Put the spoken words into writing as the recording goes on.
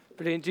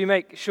Brilliant. Do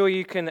make sure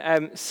you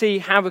can see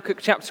Habakkuk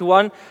chapter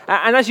 1.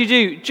 And as you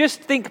do, just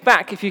think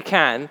back, if you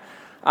can,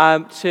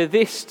 to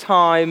this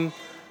time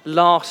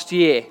last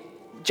year.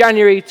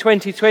 January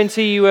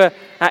 2020, you were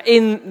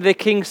in the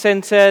King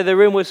Centre. The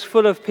room was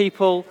full of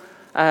people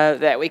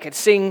that we could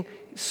sing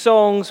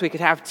songs, we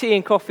could have tea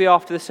and coffee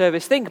after the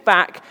service. Think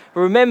back,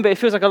 remember, it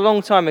feels like a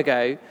long time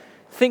ago.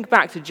 Think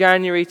back to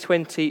January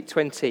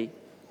 2020.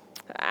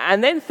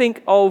 And then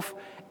think of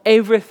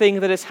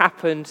everything that has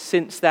happened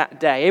since that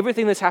day,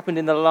 everything that's happened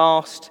in the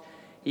last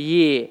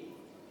year.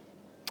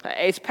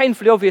 It's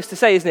painfully obvious to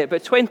say, isn't it?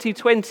 But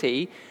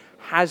 2020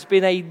 has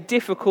been a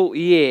difficult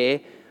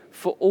year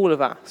for all of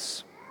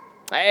us.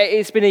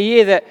 It's been a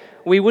year that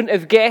we wouldn't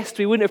have guessed,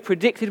 we wouldn't have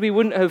predicted, we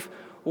wouldn't have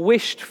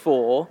wished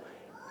for.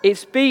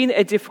 It's been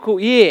a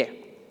difficult year.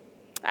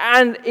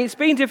 And it's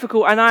been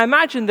difficult, and I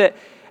imagine that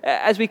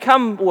as we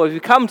come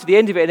to the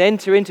end of it and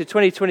enter into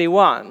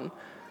 2021,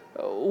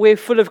 we're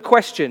full of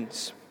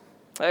questions.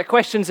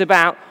 Questions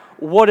about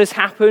what has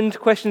happened,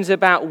 questions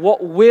about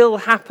what will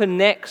happen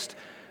next,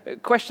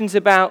 questions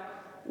about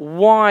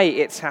why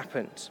it's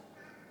happened.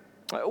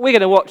 We're going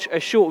to watch a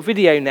short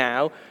video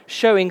now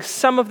showing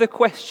some of the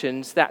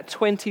questions that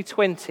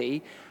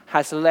 2020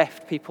 has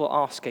left people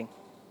asking.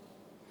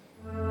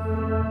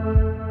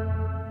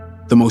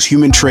 The most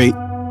human trait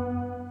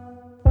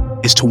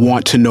is to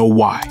want to know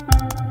why.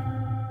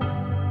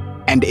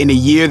 And in a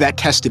year that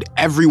tested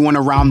everyone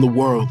around the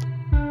world,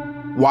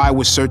 why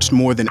was searched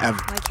more than ever.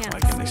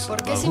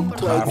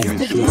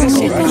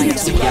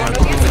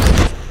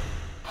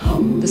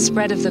 The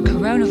spread of the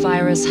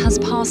coronavirus has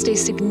passed a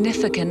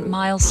significant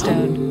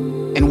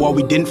milestone. And while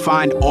we didn't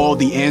find all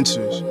the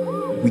answers,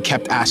 we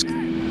kept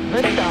asking.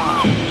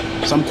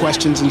 Some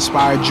questions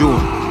inspired joy,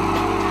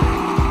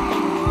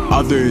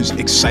 others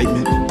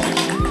excitement.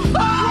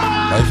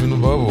 Life in the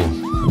bubble.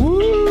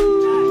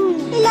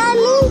 You love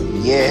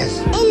me? Yes.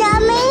 You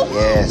love me?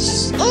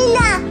 Yes. You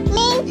love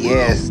me?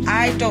 Yes.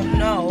 I don't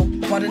know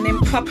what an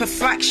improper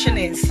fraction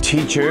is.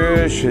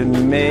 Teachers should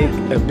make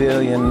 $1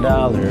 billion.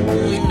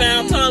 We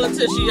found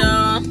politics,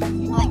 y'all. Oh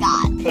my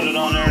God. Put it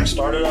on there and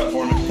start it up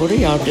for me. What are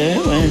y'all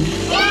doing?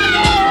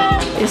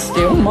 Yeah! It's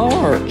still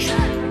March.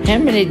 How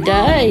many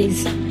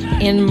days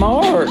in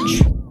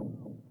March?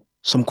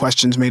 Some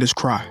questions made us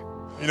cry.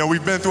 You know,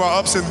 we've been through our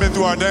ups and been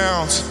through our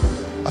downs.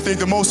 I think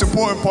the most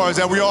important part is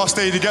that we all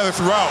stayed together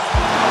throughout.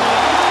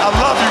 I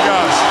love you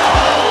guys.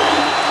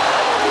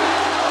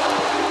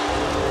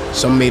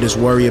 Some made us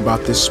worry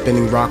about this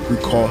spinning rock we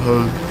call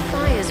home.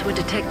 Fires were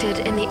detected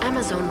in the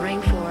Amazon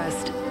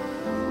rainforest.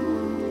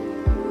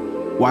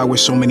 Why were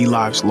so many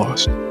lives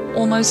lost?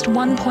 Almost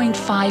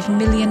 1.5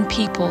 million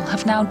people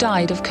have now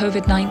died of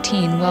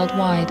COVID-19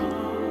 worldwide.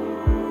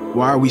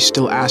 Why are we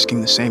still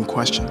asking the same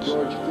questions?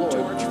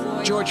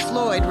 George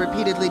Floyd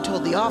repeatedly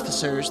told the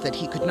officers that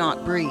he could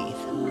not breathe.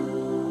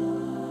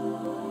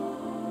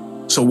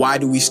 So why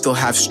do we still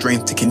have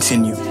strength to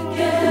continue?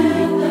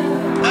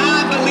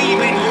 I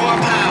believe in your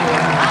power.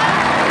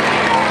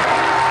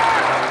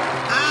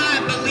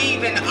 I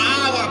believe in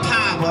our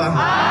power.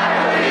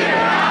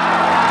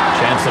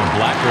 Chants of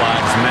Black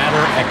Lives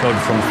Matter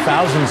echoed from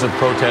thousands of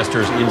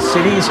protesters in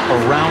cities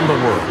around the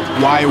world.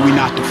 Why are we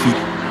not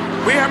defeated?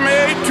 We have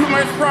made too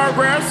much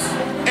progress,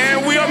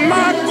 and we are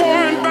not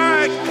going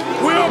back.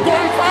 We are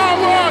going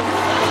forward.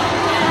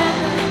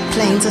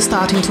 Planes are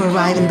starting to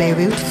arrive in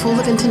Beirut, full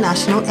of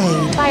international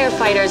aid.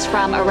 Firefighters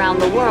from around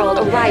the world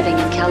arriving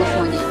in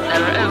California.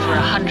 There are over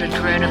 100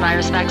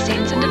 coronavirus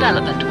vaccines in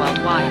development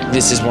worldwide.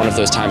 This is one of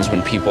those times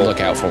when people look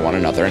out for one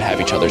another and have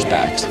each other's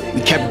backs.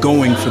 We kept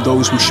going for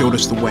those who showed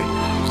us the way.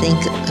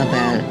 Think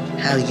about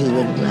how you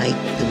would like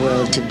the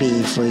world to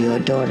be for your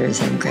daughters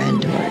and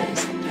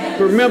granddaughters.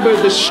 Remember,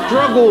 the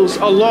struggles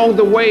along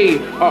the way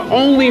are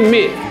only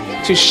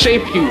meant to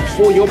shape you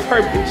for your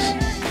purpose.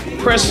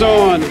 Press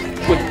on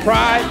with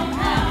pride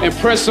and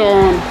press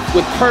on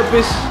with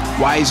purpose.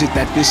 Why is it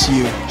that this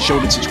year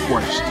showed its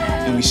worst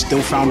and we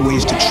still found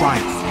ways to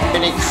triumph?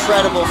 An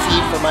incredible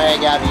feat for Maya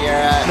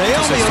Gabeira.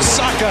 Naomi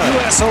Osaka,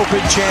 U.S.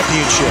 Open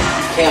Championship.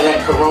 Can't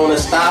let Corona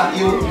stop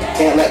you.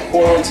 Can't let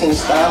quarantine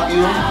stop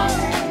you.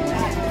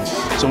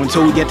 So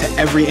until we get to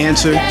every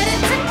answer,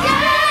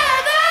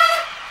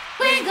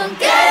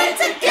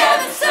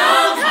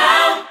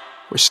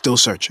 we're still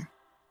searching.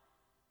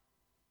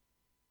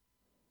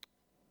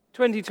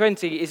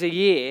 2020 is a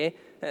year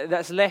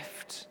that's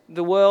left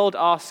the world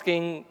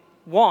asking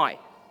why.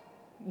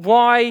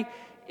 Why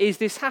is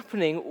this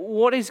happening?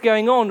 What is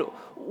going on?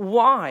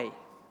 Why?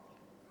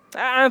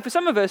 And for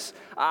some of us,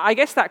 I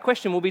guess that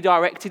question will be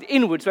directed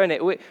inwards, won't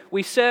it?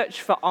 We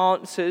search for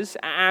answers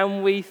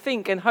and we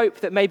think and hope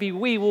that maybe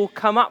we will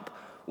come up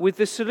with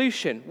the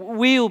solution.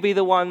 We'll be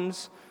the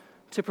ones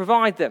to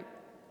provide them.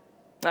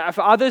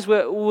 For others,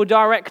 we'll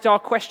direct our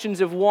questions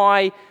of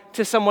why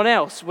to someone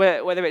else,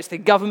 whether it's the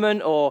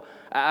government or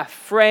a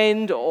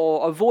friend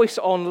or a voice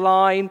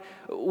online.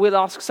 We'll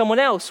ask someone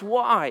else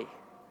why.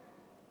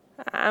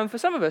 And for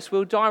some of us,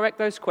 we'll direct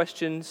those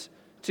questions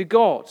to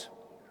God.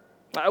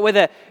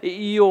 Whether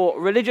you're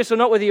religious or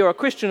not, whether you're a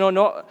Christian or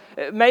not,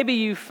 maybe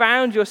you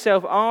found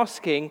yourself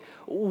asking,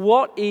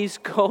 what is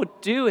God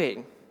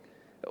doing?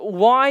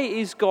 Why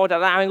is God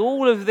allowing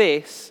all of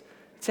this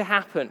to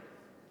happen?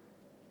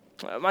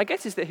 My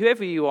guess is that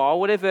whoever you are,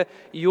 whatever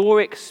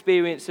your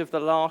experience of the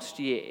last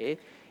year,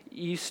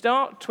 you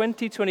start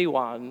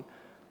 2021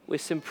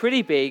 with some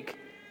pretty big,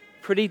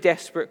 pretty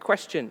desperate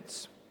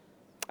questions.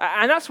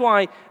 And that's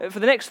why, for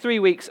the next 3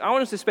 weeks, I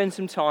want us to spend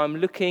some time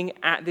looking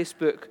at this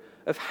book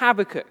of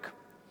Habakkuk.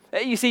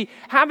 You see,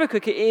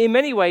 Habakkuk, in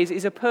many ways,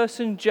 is a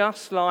person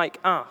just like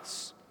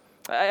us.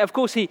 Of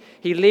course, he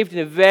lived in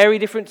a very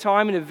different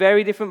time, in a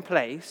very different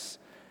place.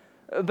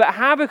 But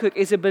Habakkuk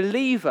is a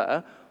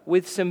believer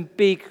with some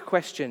big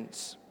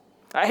questions.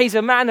 He's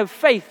a man of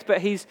faith, but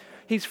he's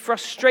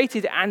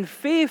frustrated and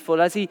fearful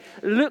as he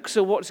looks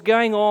at what's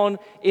going on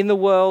in the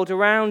world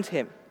around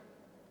him.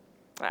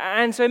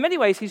 And so in many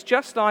ways, he's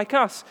just like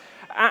us.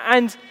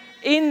 And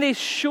in this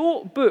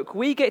short book,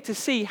 we get to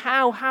see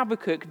how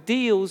Habakkuk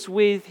deals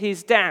with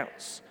his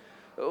doubts.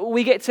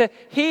 We get to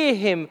hear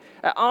him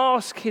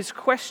ask his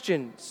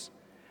questions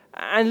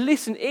and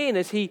listen in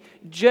as he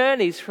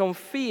journeys from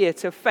fear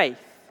to faith.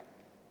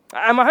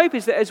 And my hope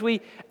is that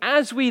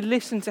as we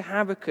listen to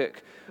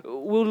Habakkuk,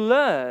 we'll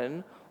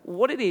learn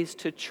what it is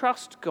to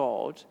trust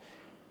God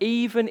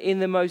even in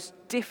the most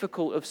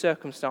difficult of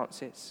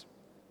circumstances.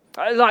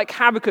 Like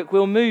Habakkuk,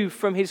 we'll move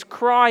from his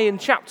cry in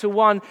chapter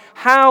 1,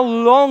 "How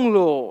long,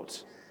 Lord?"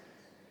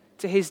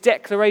 to his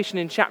declaration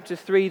in chapter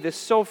 3, "The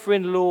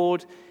sovereign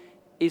Lord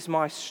is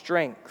my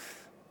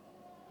strength."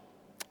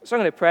 So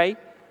I'm going to pray,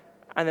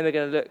 and then we're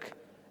going to look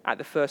at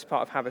the first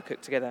part of Habakkuk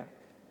together.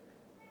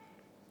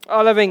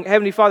 Our loving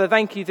Heavenly Father,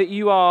 thank you that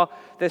you are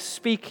the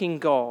speaking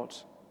God.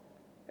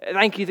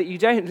 Thank you that you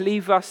don't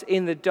leave us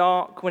in the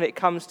dark when it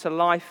comes to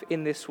life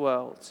in this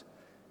world.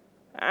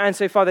 And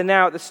so, Father,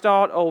 now at the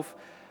start of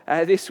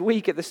this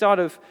week, at the start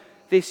of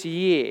this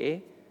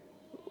year,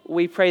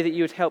 we pray that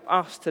you would help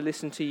us to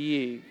listen to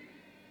you.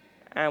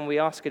 And we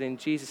ask it in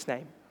Jesus'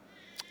 name.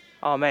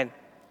 Amen.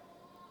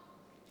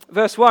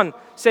 Verse 1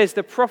 says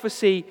the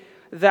prophecy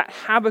that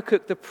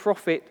Habakkuk the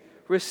prophet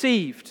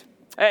received.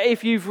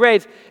 If you've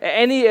read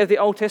any of the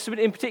Old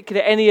Testament, in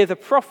particular any of the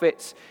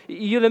prophets,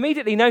 you'll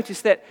immediately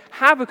notice that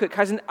Habakkuk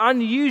has an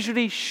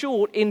unusually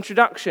short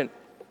introduction.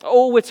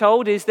 All we're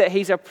told is that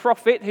he's a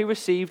prophet who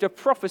received a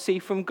prophecy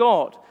from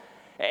God.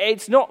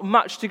 It's not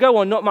much to go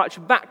on, not much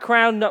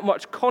background, not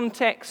much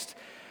context.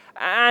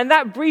 And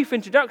that brief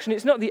introduction,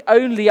 it's not the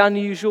only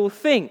unusual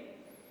thing.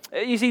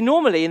 You see,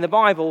 normally in the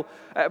Bible,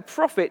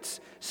 prophets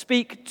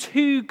speak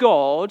to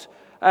God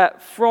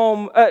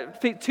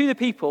to the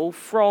people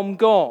from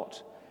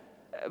God.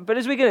 But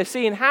as we're going to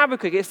see in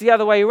Habakkuk, it's the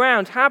other way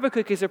around.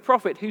 Habakkuk is a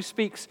prophet who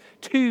speaks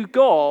to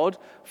God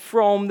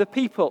from the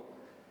people.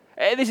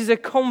 This is a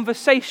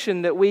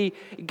conversation that we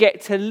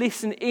get to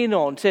listen in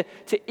on, to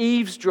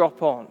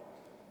eavesdrop on,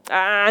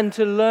 and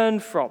to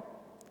learn from.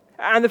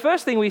 And the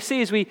first thing we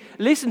see as we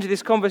listen to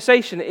this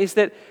conversation is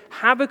that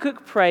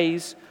Habakkuk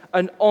prays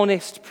an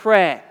honest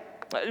prayer.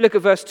 Look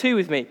at verse 2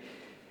 with me.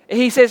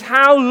 He says,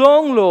 "How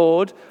long,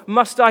 Lord,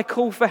 must I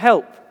call for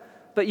help,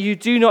 but you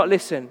do not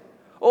listen?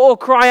 Or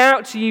cry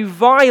out to you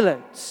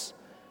violence,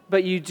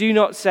 but you do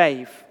not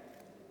save?"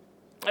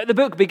 The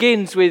book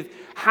begins with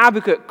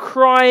Habakkuk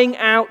crying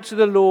out to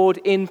the Lord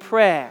in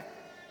prayer.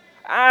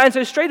 And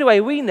so straight away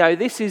we know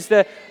this is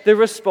the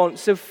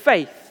response of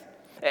faith.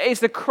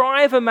 It's the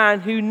cry of a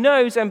man who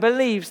knows and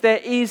believes there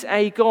is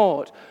a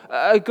God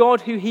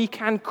who he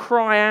can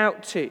cry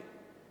out to.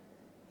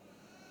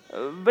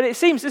 But it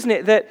seems, doesn't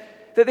it, that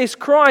this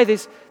cry,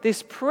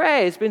 this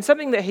prayer has been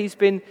something that he's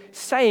been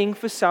saying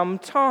for some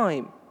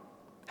time.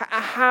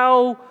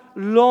 How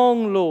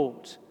long,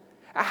 Lord?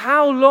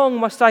 How long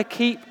must I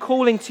keep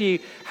calling to you?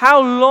 How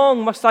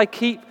long must I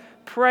keep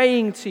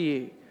praying to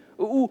you?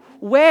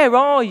 Where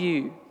are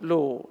you,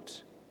 Lord?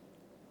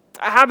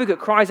 Habakkuk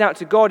cries out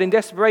to God in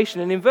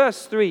desperation, and in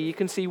verse 3 you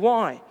can see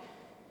why.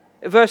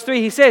 In verse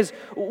 3 he says,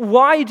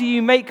 "Why do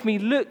you make me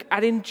look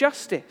at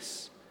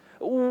injustice?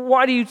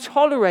 Why do you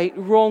tolerate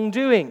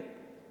wrongdoing?"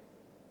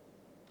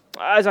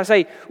 As I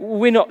say,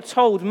 we're not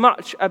told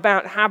much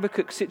about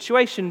Habakkuk's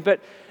situation, but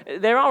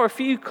there are a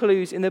few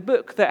clues in the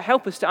book that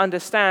help us to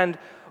understand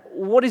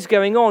what is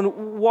going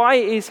on. Why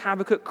is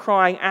Habakkuk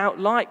crying out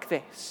like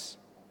this?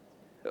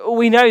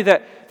 We know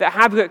that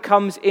Habakkuk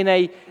comes in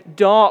a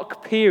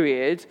dark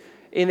period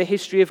in the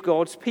history of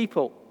God's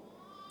people.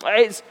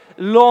 It's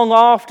long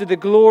after the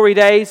glory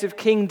days of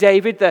King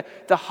David,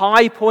 the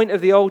high point of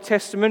the Old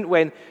Testament,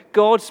 when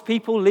God's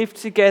people lived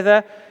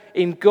together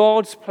in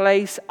God's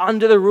place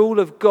under the rule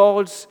of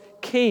God's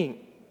king.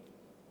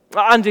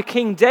 Under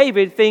King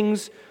David,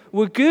 things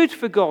were good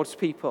for God's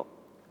people,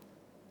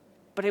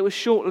 but it was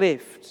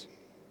short-lived.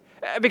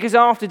 Because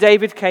after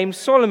David came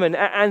Solomon,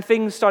 and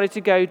things started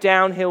to go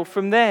downhill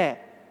from there.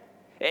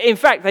 In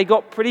fact, they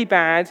got pretty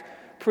bad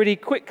pretty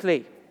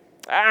quickly.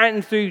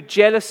 And through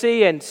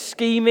jealousy and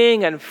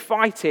scheming and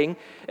fighting,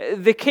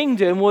 the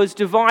kingdom was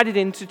divided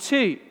into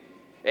two.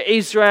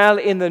 Israel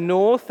in the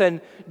north and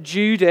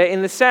Judah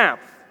in the south.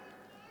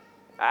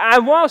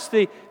 And whilst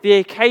the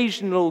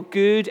occasional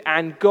good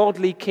and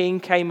godly king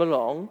came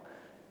along,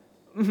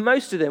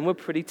 most of them were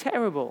pretty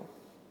terrible.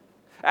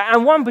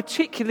 And one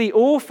particularly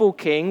awful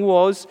king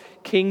was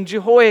King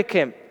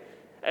Jehoiakim.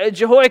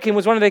 Jehoiakim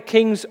was one of the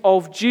kings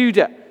of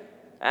Judah.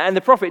 And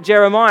the prophet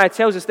Jeremiah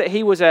tells us that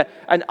he was an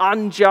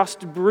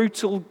unjust,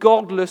 brutal,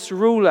 godless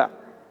ruler.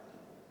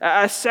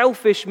 A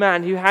selfish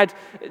man who had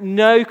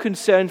no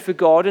concern for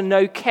God and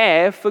no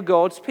care for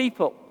God's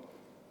people.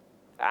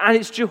 And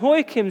it's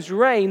Jehoiakim's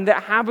reign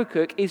that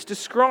Habakkuk is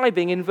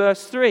describing in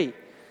verse 3.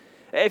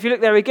 If you look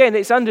there again,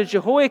 it's under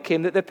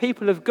Jehoiakim that the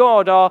people of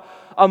God are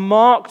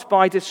marked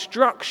by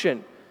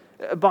destruction,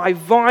 by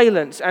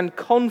violence and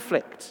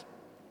conflict.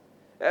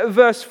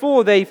 Verse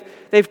 4,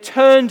 they've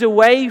turned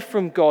away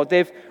from God.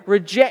 They've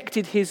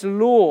rejected his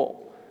law.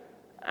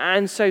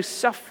 And so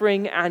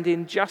suffering and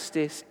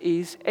injustice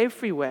is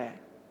everywhere.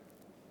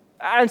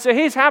 And so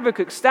here's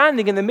Habakkuk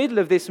standing in the middle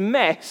of this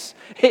mess,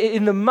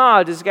 in the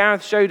mud, as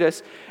Gareth showed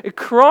us,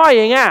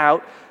 crying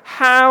out,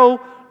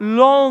 "How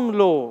long,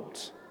 Lord?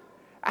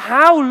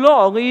 How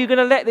long are you going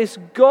to let this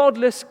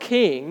godless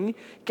king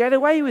get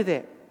away with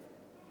it?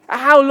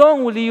 How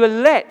long will you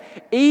let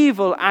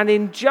evil and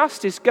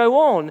injustice go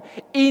on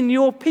in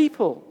your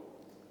people?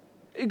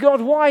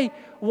 God, why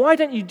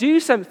don't you do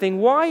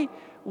something? Why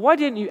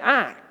didn't you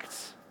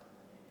act?"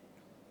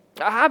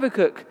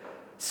 Habakkuk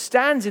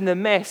stands in the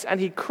mess and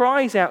he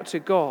cries out to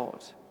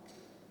God.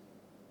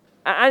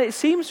 And it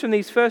seems from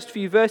these first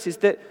few verses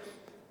that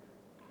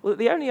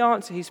the only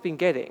answer he's been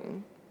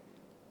getting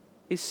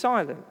is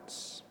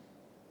silence.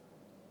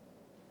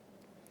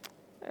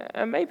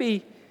 And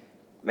maybe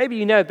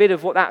you know a bit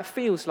of what that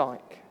feels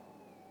like.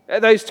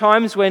 At those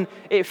times when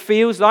it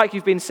feels like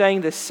you've been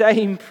saying the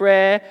same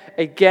prayer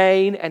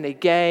again and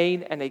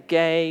again and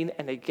again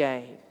and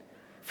again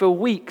for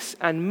weeks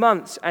and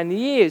months and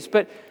years,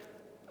 but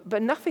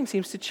nothing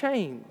seems to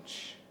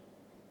change.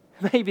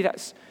 Maybe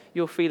that's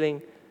your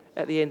feeling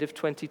at the end of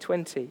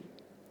 2020.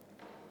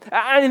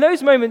 And in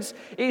those moments,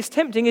 it's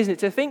tempting, isn't it,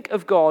 to think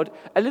of God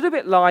a little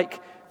bit like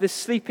the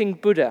sleeping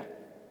Buddha.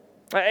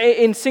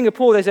 In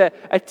Singapore, there's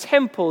a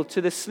temple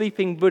to the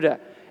sleeping Buddha.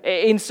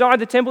 Inside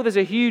the temple, there's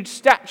a huge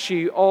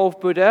statue of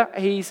Buddha.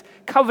 He's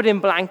covered in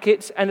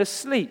blankets and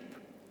asleep.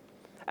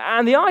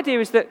 And the idea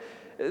is that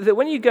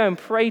when you go and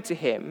pray to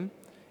him,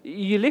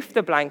 you lift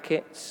the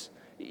blankets,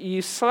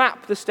 you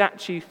slap the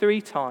statue 3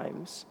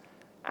 times,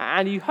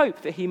 and you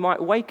hope that he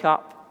might wake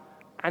up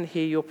and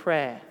hear your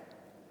prayer.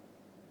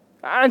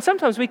 And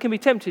sometimes we can be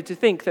tempted to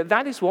think that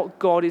that is what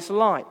God is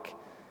like.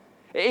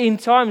 In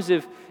times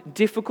of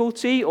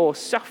difficulty or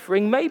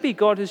suffering, maybe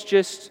God has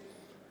just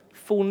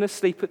fallen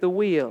asleep at the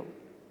wheel.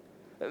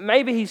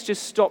 Maybe he's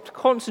just stopped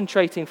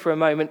concentrating for a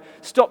moment,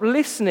 stopped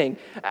listening,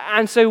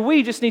 and so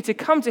we just need to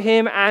come to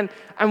him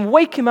and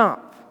wake him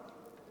up.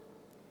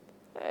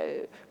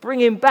 Bring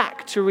him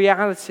back to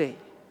reality.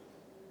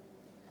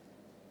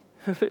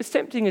 But as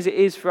tempting as it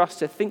is for us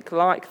to think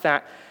like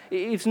that,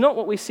 it's not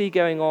what we see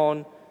going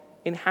on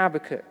in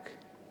Habakkuk.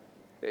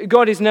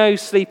 God is no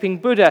sleeping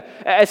Buddha.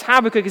 As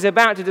Habakkuk is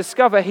about to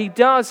discover, he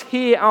does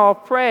hear our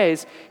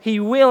prayers. He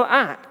will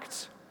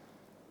act.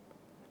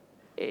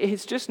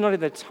 It's just not in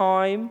the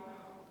time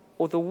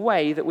or the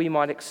way that we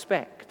might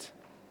expect.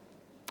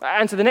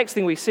 And so the next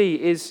thing we see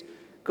is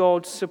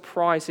God's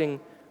surprising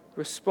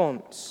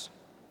response.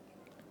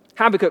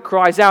 Habakkuk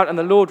cries out, and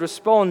the Lord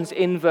responds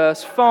in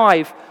verse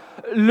 5.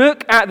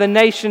 "Look at the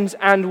nations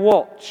and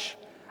watch,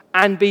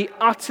 and be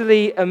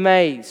utterly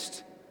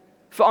amazed.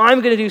 For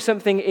I'm going to do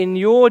something in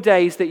your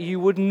days that you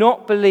would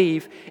not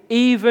believe,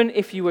 even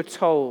if you were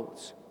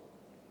told."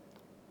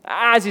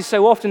 As is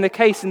so often the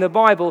case in the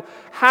Bible,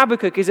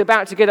 Habakkuk is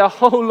about to get a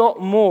whole lot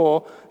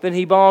more than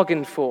he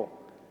bargained for.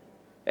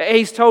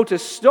 He's told to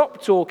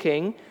stop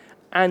talking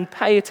and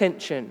pay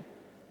attention,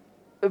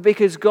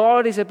 because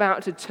God is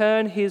about to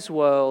turn his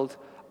world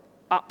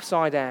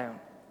upside down.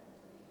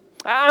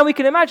 And we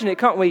can imagine it,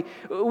 can't we?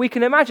 We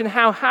can imagine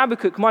how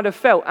Habakkuk might have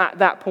felt at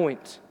that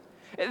point.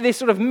 This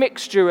sort of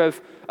mixture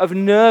of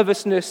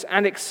nervousness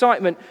and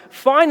excitement.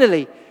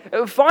 Finally,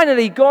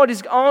 God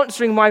is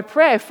answering my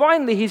prayer.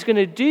 Finally, he's going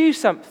to do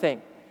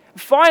something.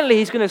 Finally,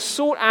 he's going to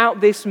sort out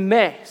this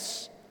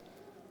mess.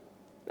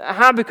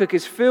 Habakkuk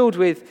is filled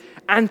with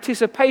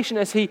anticipation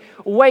as he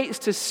waits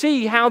to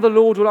see how the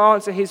Lord will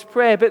answer his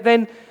prayer. But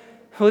then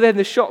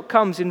the shock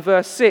comes in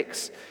verse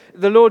 6.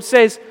 The Lord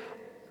says,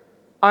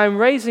 "I'm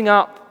raising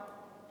up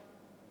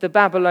the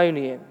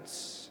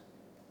Babylonians."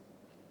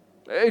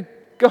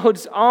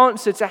 God's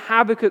answer to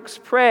Habakkuk's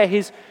prayer,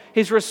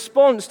 his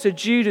response to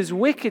Judah's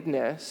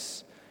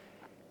wickedness,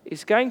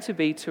 is going to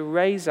be to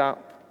raise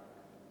up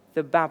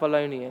the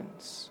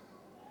Babylonians.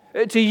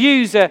 To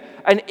use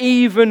an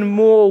even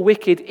more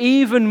wicked,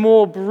 even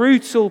more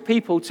brutal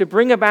people to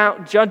bring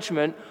about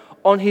judgment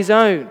on his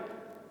own.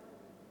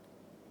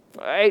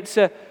 It's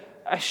a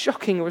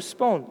shocking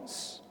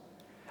response.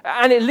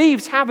 And it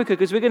leaves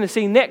Habakkuk, as we're going to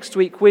see next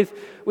week, with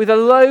a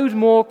load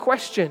more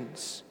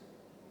questions.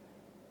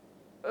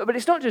 But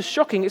it's not just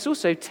shocking, it's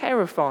also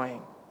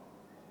terrifying.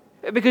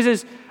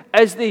 Because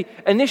As the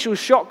initial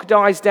shock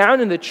dies down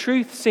and the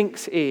truth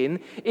sinks in,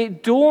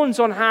 it dawns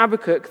on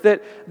Habakkuk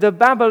that the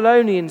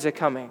Babylonians are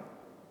coming.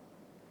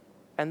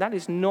 And that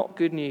is not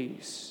good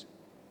news.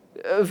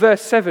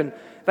 Verse 7,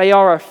 they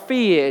are a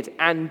feared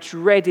and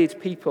dreaded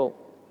people.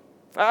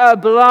 A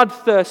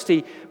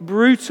bloodthirsty,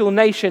 brutal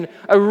nation,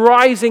 a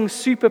rising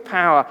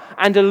superpower,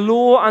 and a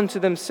law unto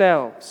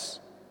themselves.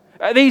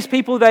 These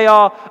people, they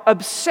are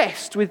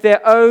obsessed with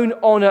their own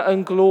honor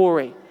and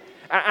glory.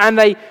 And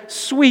they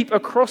sweep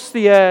across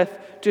the earth,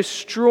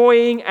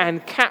 destroying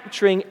and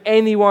capturing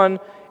anyone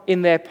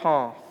in their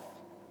path.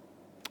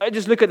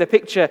 Just look at the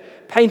picture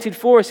painted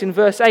for us in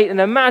verse 8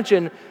 and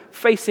imagine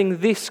facing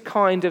this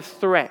kind of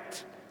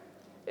threat.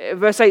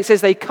 Verse 8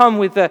 says they come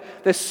with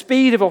the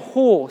speed of a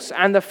horse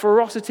and the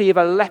ferocity of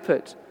a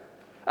leopard.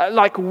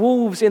 Like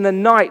wolves in the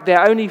night,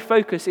 their only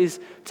focus is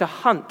to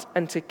hunt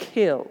and to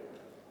kill.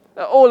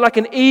 Or like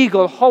an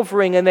eagle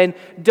hovering and then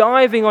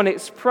diving on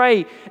its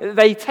prey,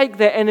 they take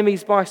their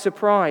enemies by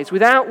surprise.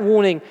 Without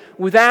warning,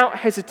 without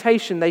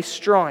hesitation, they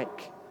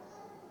strike.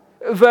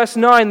 Verse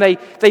 9,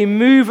 they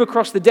move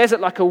across the desert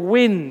like a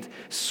wind,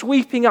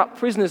 sweeping up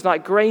prisoners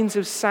like grains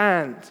of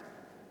sand.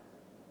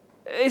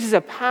 This is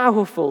a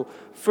powerful,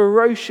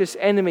 ferocious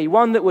enemy,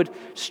 one that would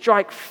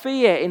strike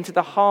fear into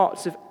the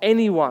hearts of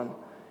anyone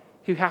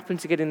who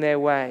happened to get in their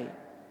way.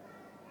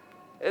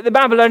 The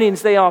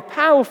Babylonians, they are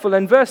powerful,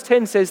 and verse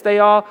 10 says they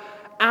are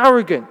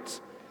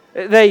arrogant.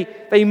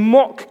 They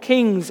mock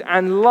kings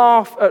and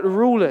laugh at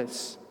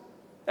rulers.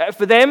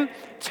 For them,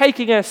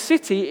 taking a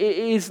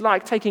city is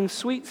like taking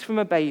sweets from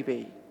a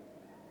baby.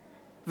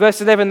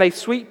 Verse 11, they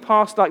sweep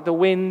past like the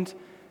wind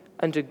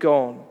and are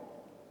gone.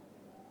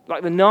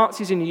 Like the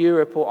Nazis in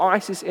Europe or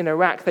ISIS in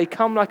Iraq, they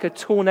come like a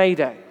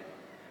tornado,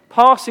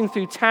 passing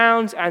through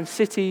towns and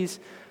cities,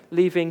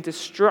 leaving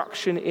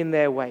destruction in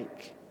their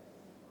wake.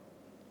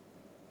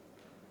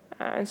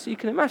 And so you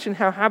can imagine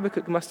how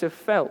Habakkuk must have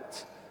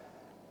felt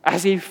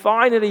as he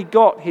finally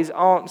got his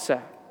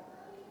answer.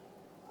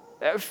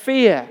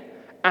 Fear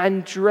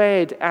and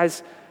dread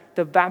as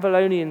the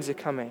Babylonians are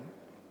coming.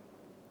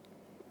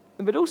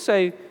 But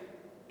also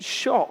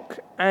shock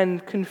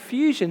and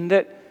confusion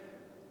that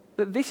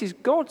this is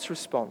God's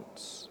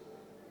response.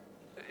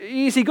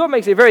 You see, God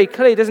makes it very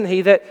clear, doesn't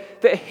he, that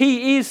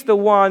he is the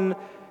one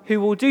who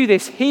will do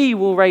this. He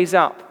will raise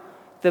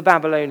up the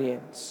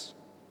Babylonians.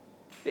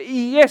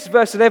 Yes,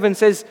 verse 11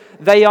 says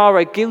they are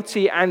a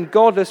guilty and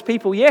godless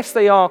people. Yes,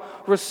 they are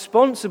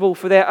responsible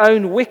for their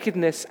own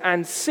wickedness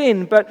and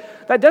sin,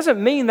 but that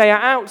doesn't mean they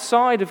are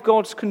outside of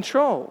God's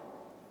control.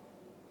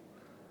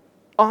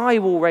 I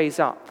will raise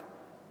up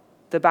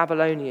the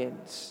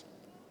Babylonians,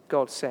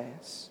 God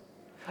says.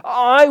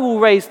 I will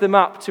raise them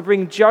up to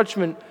bring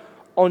judgment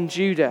on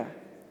Judah.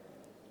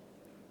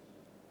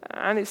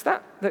 And it's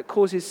that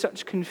causes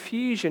such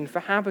confusion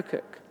for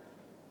Habakkuk.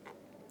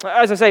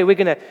 As I say, we're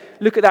going to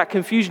look at that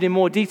confusion in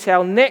more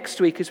detail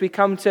next week as we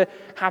come to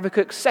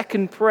Habakkuk's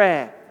second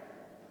prayer.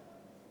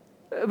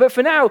 But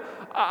for now,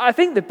 I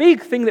think the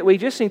big thing that we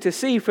just need to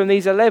see from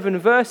these 11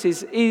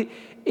 verses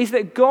is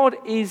that God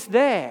is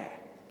there.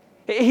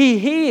 He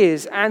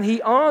hears and he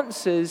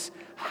answers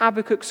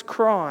Habakkuk's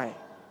cry.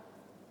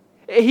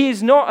 He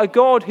is not a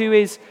God who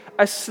is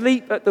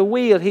asleep at the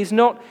wheel. He's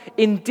not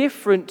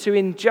indifferent to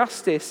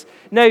injustice.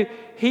 No,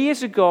 he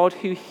is a God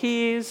who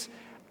hears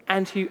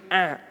and who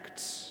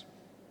acts.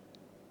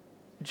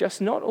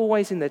 Just not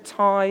always in the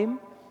time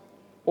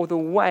or the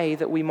way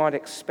that we might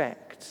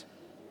expect.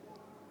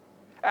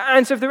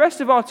 And so for the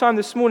rest of our time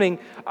this morning,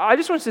 I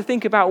just want us to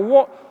think about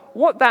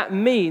what that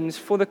means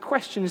for the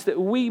questions that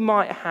we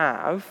might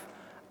have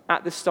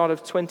at the start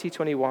of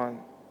 2021.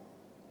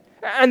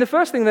 And the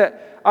first thing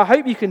that I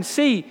hope you can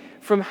see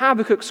from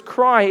Habakkuk's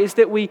cry is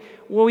that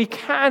we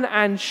can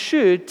and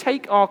should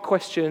take our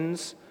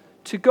questions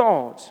to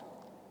God.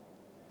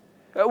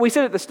 We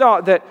said at the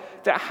start that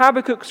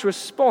Habakkuk's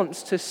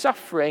response to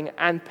suffering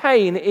and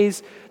pain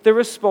is the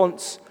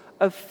response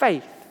of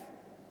faith.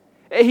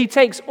 He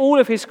takes all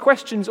of his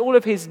questions, all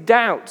of his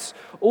doubts,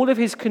 all of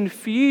his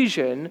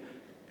confusion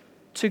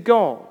to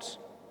God.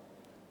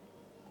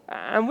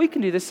 And we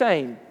can do the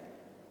same.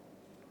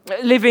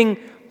 Living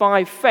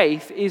by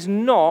faith is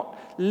not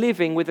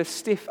living with a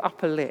stiff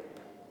upper lip.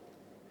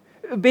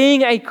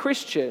 Being a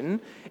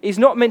Christian is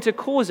not meant to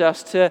cause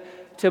us to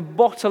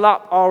bottle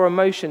up our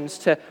emotions,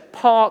 to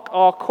park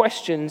our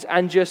questions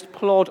and just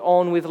plod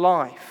on with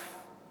life.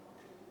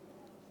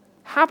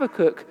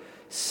 Habakkuk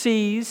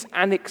sees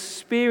and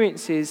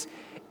experiences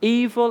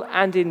evil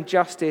and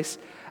injustice,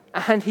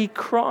 and he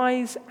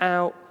cries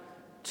out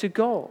to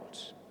God.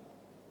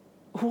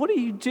 What are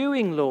you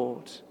doing,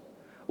 Lord?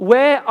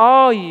 Where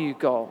are you,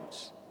 God?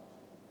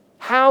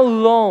 How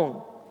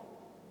long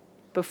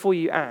before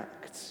you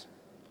act?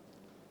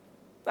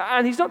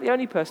 And he's not the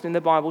only person in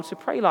the Bible to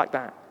pray like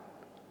that.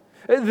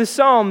 The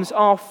Psalms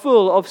are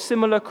full of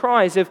similar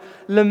cries of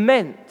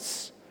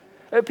laments,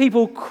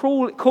 people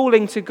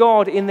calling to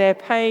God in their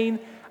pain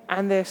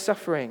and their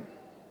suffering.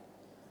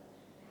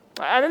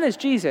 And then there's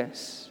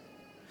Jesus.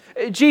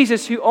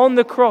 Jesus who on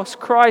the cross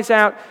cries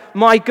out,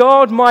 my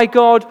God,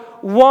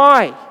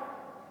 why?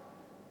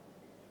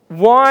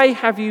 Why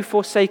have you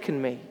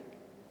forsaken me?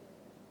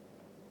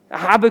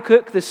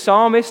 Habakkuk, the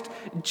psalmist,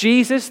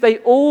 Jesus, they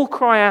all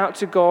cry out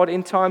to God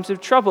in times of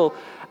trouble.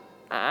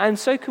 And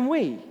so can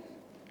we.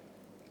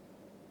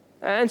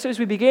 And so as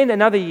we begin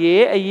another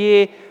year, a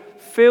year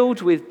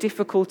filled with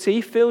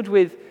difficulty, filled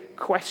with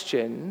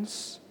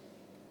questions,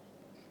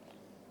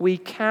 we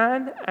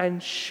can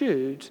and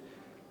should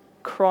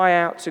cry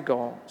out to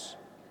God.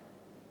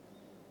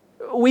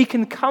 We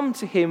can come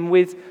to him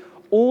with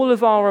all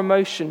of our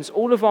emotions,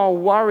 all of our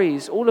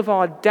worries, all of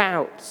our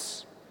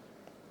doubts.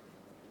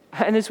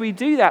 And as we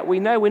do that, we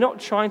know we're not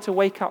trying to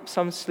wake up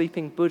some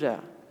sleeping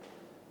Buddha.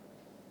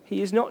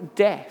 He is not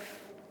deaf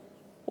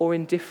or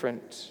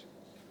indifferent.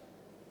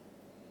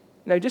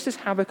 No, just as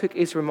Habakkuk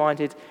is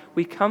reminded,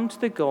 we come to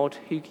the God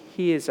who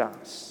hears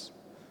us.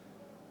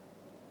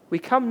 We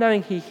come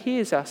knowing he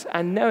hears us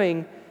and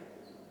knowing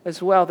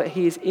as well that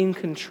he is in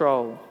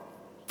control.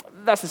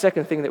 That's the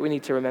second thing that we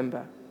need to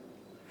remember.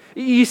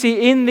 You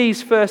see, in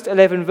these first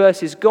 11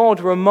 verses, God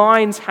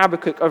reminds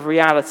Habakkuk of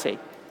reality.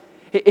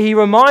 He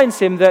reminds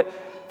him that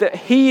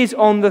he is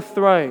on the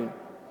throne,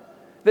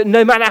 that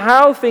no matter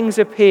how things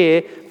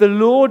appear, the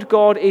Lord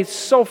God is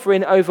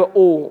sovereign over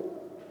all.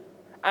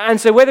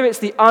 And so whether it's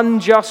the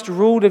unjust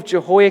rule of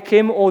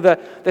Jehoiakim or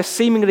the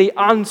seemingly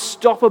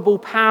unstoppable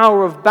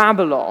power of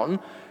Babylon,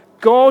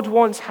 God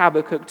wants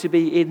Habakkuk to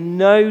be in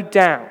no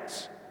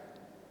doubt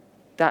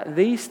that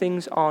these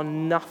things are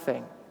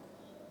nothing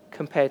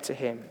compared to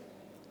him.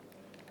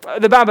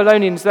 The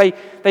Babylonians,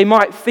 they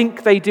might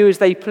think they do as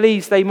they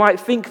please. They might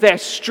think their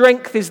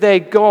strength is their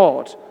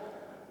God.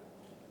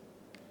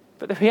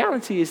 But the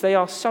reality is they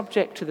are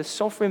subject to the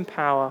sovereign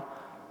power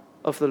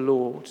of the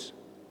Lord.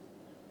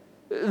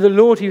 The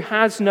Lord who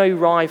has no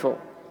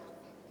rival.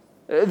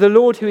 The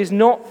Lord who is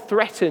not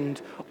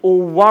threatened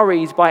or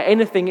worried by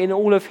anything in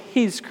all of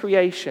his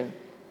creation.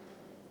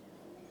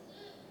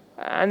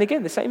 And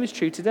again, the same is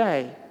true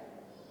today.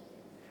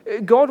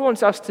 God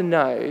wants us to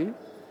know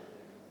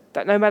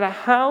that no matter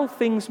how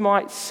things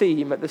might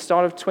seem at the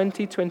start of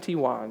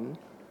 2021,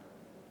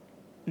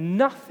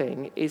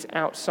 nothing is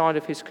outside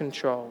of his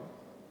control.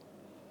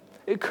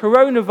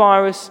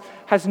 Coronavirus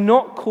has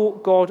not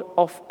caught God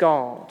off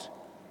guard.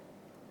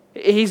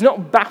 He's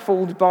not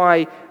baffled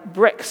by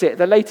Brexit.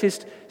 The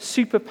latest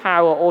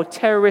superpower or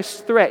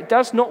terrorist threat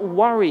does not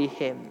worry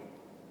him.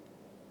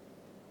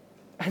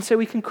 And so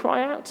we can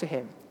cry out to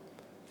him.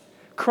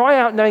 Cry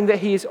out knowing that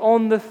he is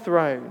on the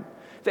throne,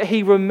 that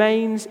he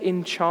remains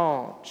in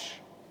charge.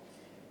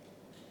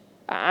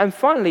 And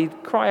finally,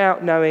 cry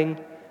out knowing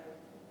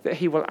that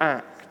he will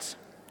act.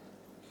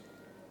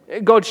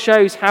 God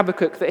shows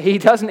Habakkuk that he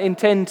doesn't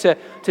intend to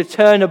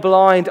turn a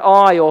blind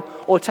eye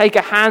or take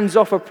a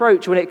hands-off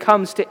approach when it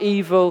comes to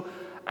evil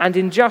and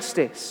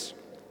injustice.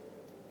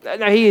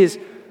 Now, he is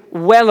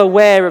well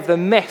aware of the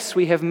mess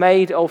we have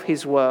made of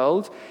his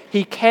world.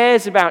 He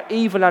cares about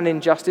evil and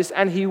injustice,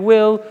 and he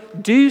will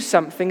do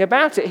something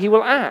about it. He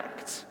will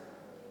act.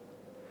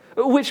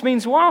 Which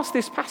means whilst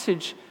this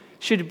passage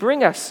should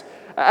bring us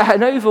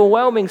an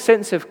overwhelming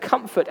sense of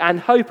comfort and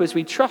hope as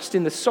we trust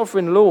in the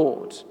sovereign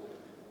Lord,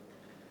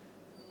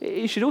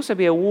 it should also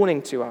be a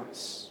warning to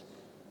us.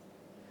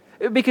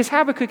 Because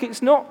Habakkuk,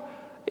 it's not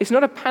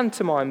a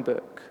pantomime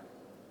book.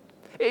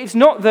 It's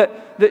not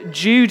that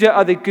Judah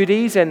are the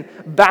goodies and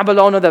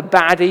Babylon are the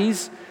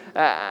baddies,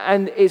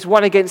 and it's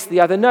one against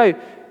the other. No,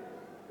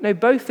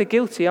 both are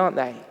guilty, aren't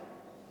they?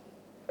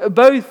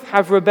 Both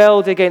have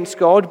rebelled against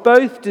God,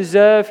 both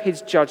deserve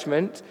his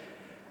judgment,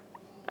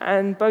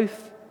 and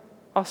both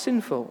are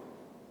sinful.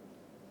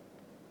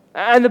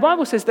 And the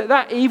Bible says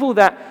that evil,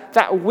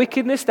 that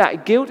wickedness,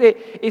 that guilt,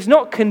 it is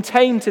not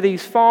contained to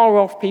these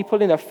far-off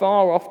people in a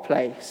far-off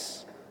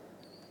place.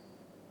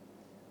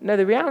 No,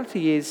 the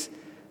reality is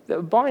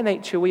that by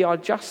nature we are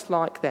just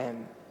like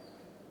them.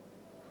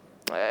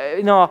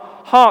 In our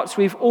hearts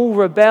we've all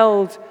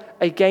rebelled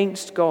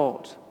against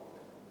God.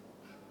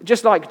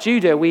 Just like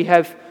Judah, we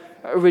have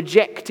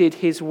rejected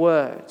his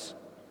word.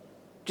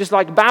 Just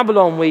like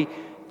Babylon, we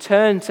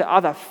turn to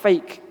other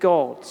fake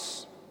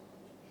gods.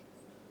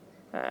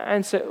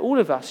 And so all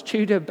of us,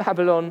 Judah,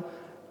 Babylon,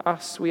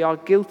 us, we are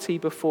guilty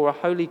before a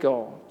holy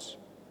God.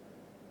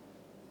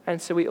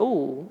 And so we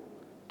all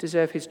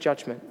deserve his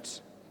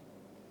judgment.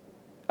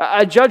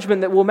 A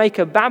judgment that will make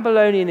a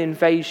Babylonian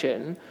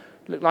invasion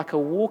look like a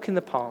walk in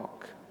the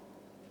park.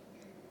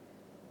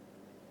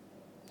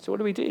 So what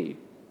do we do?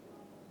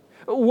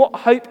 What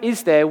hope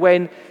is there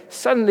when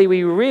suddenly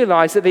we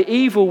realize that the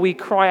evil we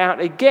cry out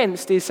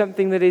against is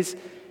something that is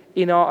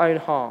in our own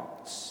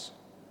hearts?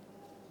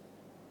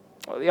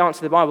 Well, the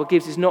answer the Bible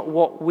gives is not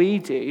what we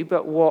do,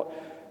 but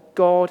what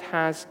God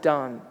has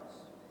done.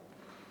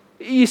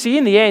 You see,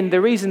 in the end, the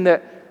reason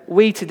that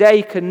we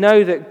today can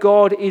know that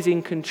God is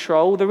in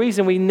control, the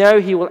reason we know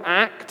he will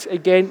act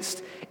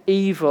against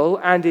evil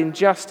and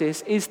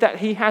injustice is that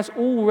he has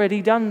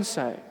already done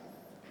so.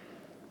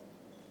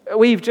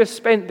 We've just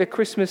spent the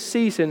Christmas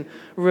season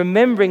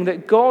remembering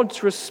that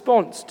God's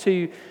response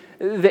to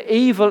the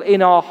evil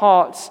in our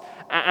hearts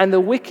and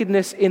the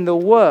wickedness in the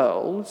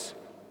world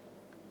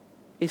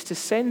is to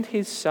send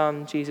his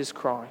Son, Jesus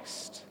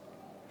Christ.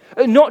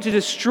 Not to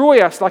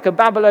destroy us like a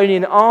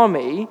Babylonian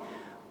army,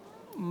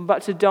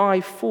 but to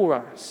die for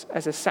us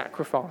as a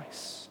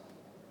sacrifice.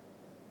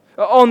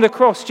 On the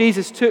cross,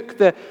 Jesus took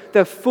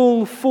the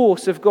full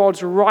force of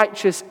God's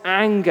righteous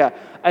anger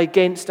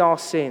against our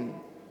sin.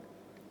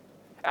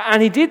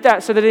 And he did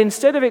that so that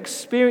instead of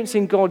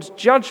experiencing God's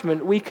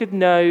judgment, we could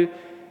know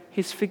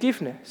his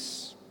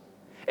forgiveness.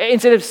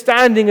 Instead of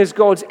standing as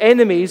God's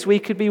enemies, we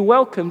could be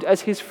welcomed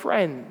as his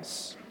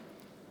friends.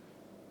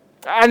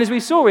 And as we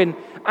saw in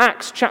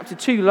Acts chapter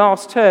 2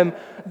 last term,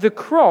 the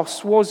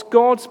cross was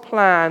God's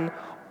plan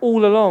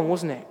all along,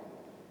 wasn't it?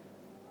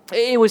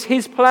 It was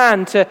his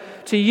plan to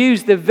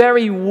use the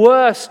very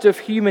worst of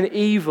human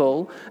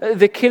evil,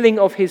 the killing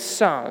of his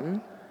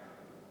Son,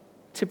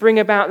 to bring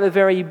about the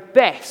very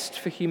best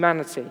for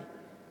humanity,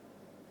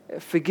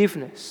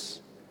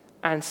 forgiveness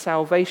and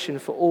salvation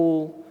for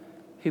all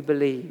who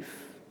believe.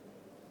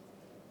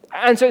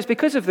 And so it's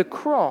because of the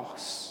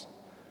cross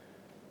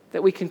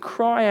that we can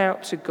cry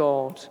out to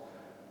God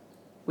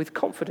with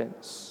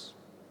confidence.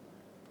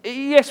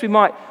 Yes, we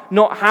might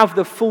not have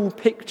the full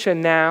picture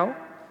now.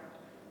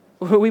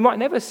 We might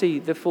never see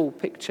the full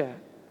picture.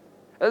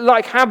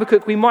 Like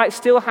Habakkuk, we might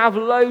still have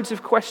loads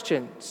of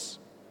questions.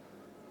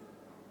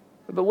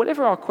 But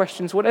whatever our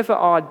questions, whatever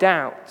our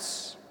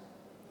doubts,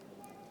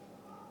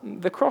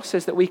 the cross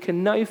says that we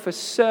can know for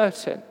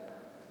certain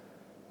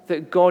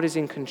that God is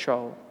in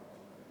control.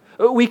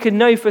 We can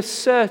know for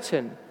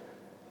certain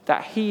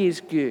that he is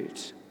good.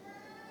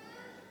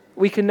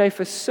 We can know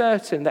for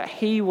certain that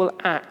he will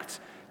act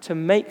to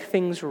make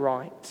things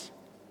right.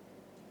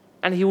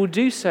 And he will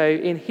do so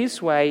in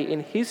his way, in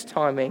his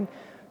timing,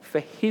 for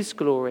his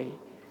glory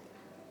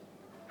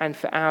and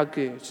for our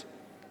good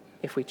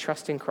if we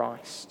trust in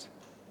Christ.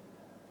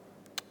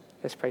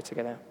 Let's pray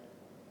together.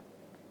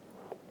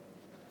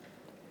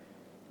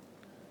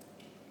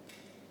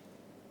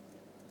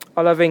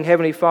 Our loving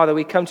Heavenly Father,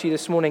 we come to you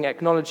this morning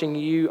acknowledging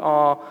you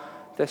are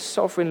the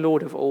sovereign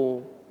Lord of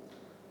all.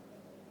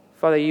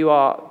 Father, you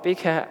are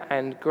bigger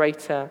and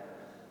greater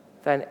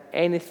than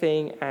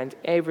anything and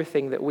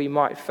everything that we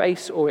might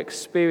face or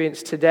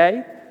experience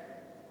today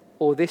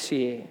or this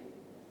year.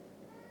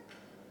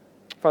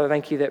 Father,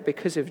 thank you that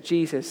because of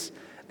Jesus,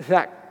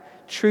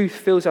 that truth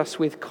fills us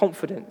with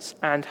confidence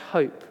and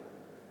hope.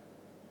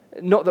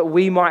 Not that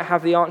we might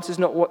have the answers,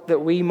 not that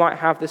we might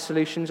have the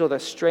solutions or the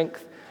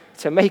strength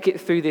to make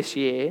it through this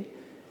year,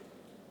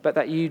 but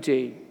that you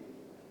do.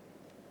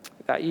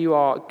 That you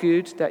are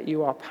good, that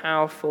you are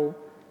powerful,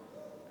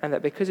 and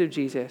that because of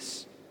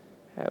Jesus,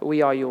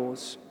 we are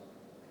yours.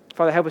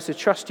 Father, help us to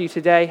trust you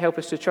today. Help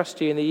us to trust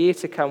you in the year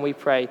to come, we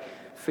pray,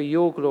 for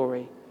your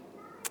glory.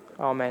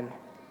 Amen.